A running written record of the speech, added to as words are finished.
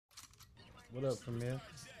What up, Premier?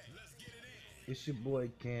 It's your boy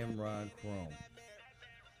Camron Chrome.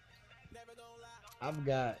 I've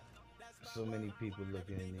got so many people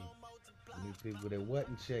looking at me. New people that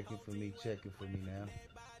wasn't checking for me now.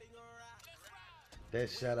 That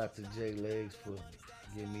shout out to Jay Legs for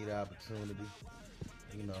giving me the opportunity,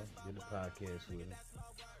 get the podcast with him.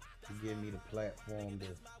 To give me the platform to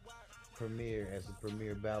premiere as a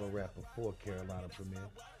premier battle rapper for Carolina Premier.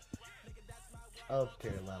 Of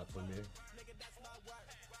Carolina Premier.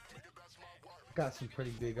 Got some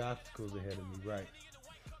pretty big obstacles ahead of me, right?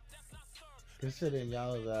 Considering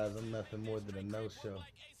y'all's eyes, I'm nothing more than a no-show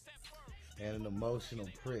and an emotional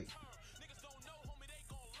prick.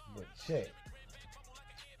 But check,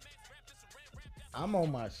 I'm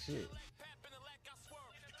on my shit.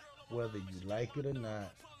 Whether you like it or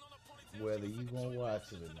not, whether you gonna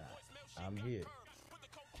watch it or not, I'm here.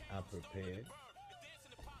 I'm prepared.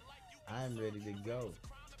 I'm ready to go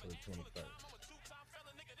for the 21st.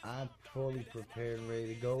 I'm fully prepared and ready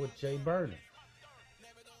to go with Jay Burner.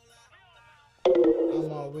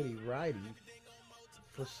 I'm already writing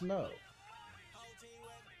for Snow.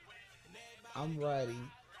 I'm writing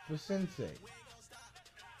for Sensei.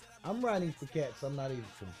 I'm writing for cats I'm not even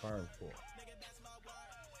confirmed for.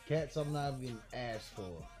 Cats I'm not even asked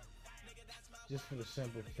for. Just for the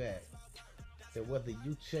simple fact that whether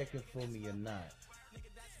you checking for me or not,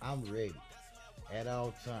 I'm ready at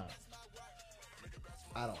all times.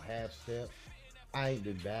 I don't have steps. I ain't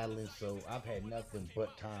been battling, so I've had nothing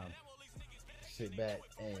but time to sit back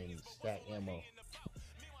and stack ammo.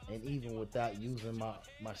 And even without using my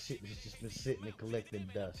shit, it's just been sitting and collecting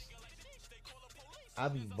dust.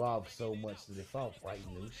 I've evolved so much that if I write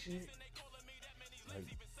new shit, like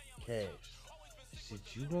cash, shit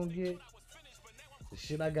you gonna get, the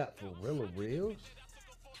shit I got for real reals.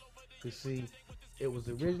 Cause see, it was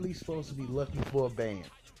originally supposed to be Lucky for a band.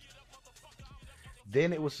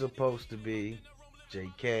 Then it was supposed to be J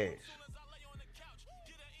Cash.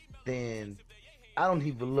 Then I don't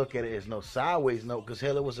even look at it as no sideways note, cause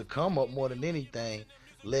hell, it was a come up more than anything.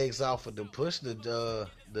 Legs offered to push the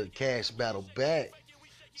Cash battle back,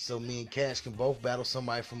 so me and Cash can both battle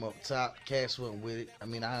somebody from up top. Cash went with it. I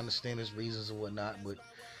mean, I understand his reasons and whatnot, but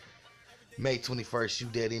May 21st, you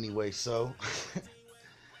dead anyway, so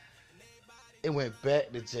it went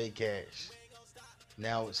back to J Cash.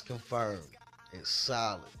 Now it's confirmed. It's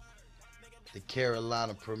solid. The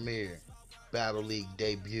Carolina Premier Battle League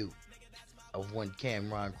debut of one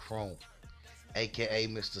Camron Chrome, aka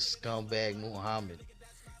Mr. Scumbag Muhammad,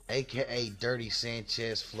 aka Dirty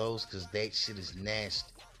Sanchez Flows, cause that shit is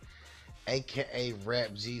nasty, aka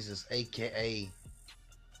Rap Jesus, aka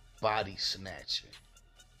Body Snatcher,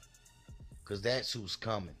 cause that's who's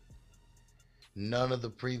coming. None of the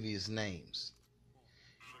previous names.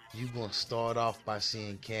 You gonna start off by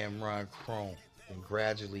seeing Camron Chrome, and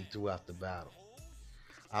gradually throughout the battle,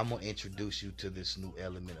 I'm gonna introduce you to this new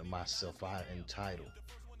element of myself I entitled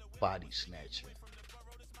Body Snatcher.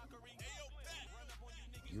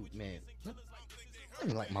 You man, let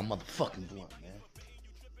me like my motherfucking blunt, man.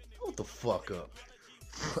 Hold the fuck up.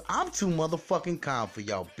 I'm too motherfucking calm for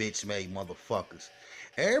y'all bitch made motherfuckers.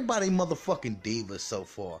 Everybody motherfucking divas so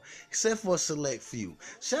far, except for a select few.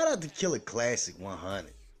 Shout out to Killer Classic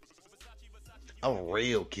 100. A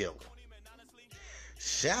real killer.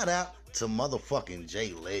 Shout out to motherfucking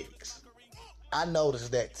J Legs. I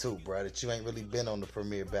noticed that too, bro, that you ain't really been on the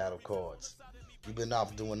Premier Battle cards. You been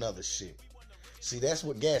off doing other shit. See, that's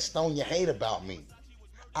what Gastonia hate about me.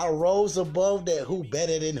 I rose above that who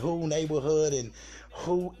better than who neighborhood and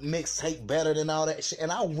who mixtape better than all that shit.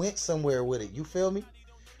 And I went somewhere with it. You feel me?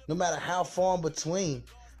 No matter how far in between,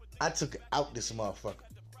 I took out this motherfucker.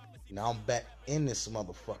 Now I'm back in this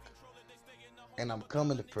motherfucker. And I'm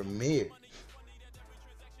coming to premiere.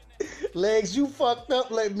 Legs, you fucked up,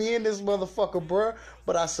 let me in this motherfucker, bruh.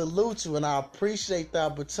 But I salute you and I appreciate the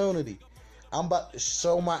opportunity. I'm about to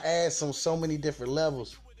show my ass on so many different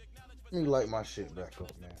levels. Let me light my shit back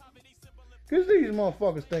up, man. Cause these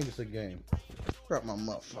motherfuckers think it's a game. Drop my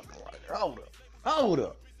motherfucking lighter. Hold up. Hold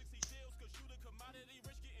up.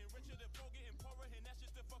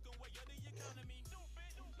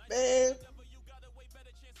 Man.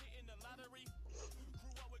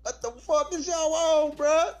 What the fuck is y'all on,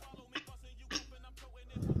 bruh?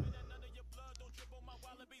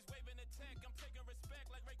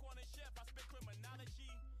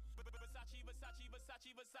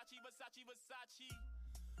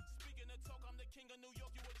 Speaking of talk, I'm the king of New York,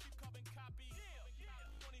 you a cheap carbon copy.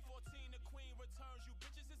 2014, the queen returns, you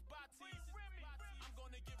bitches is bodies. I'm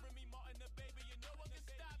gonna give Remy Martin the baby.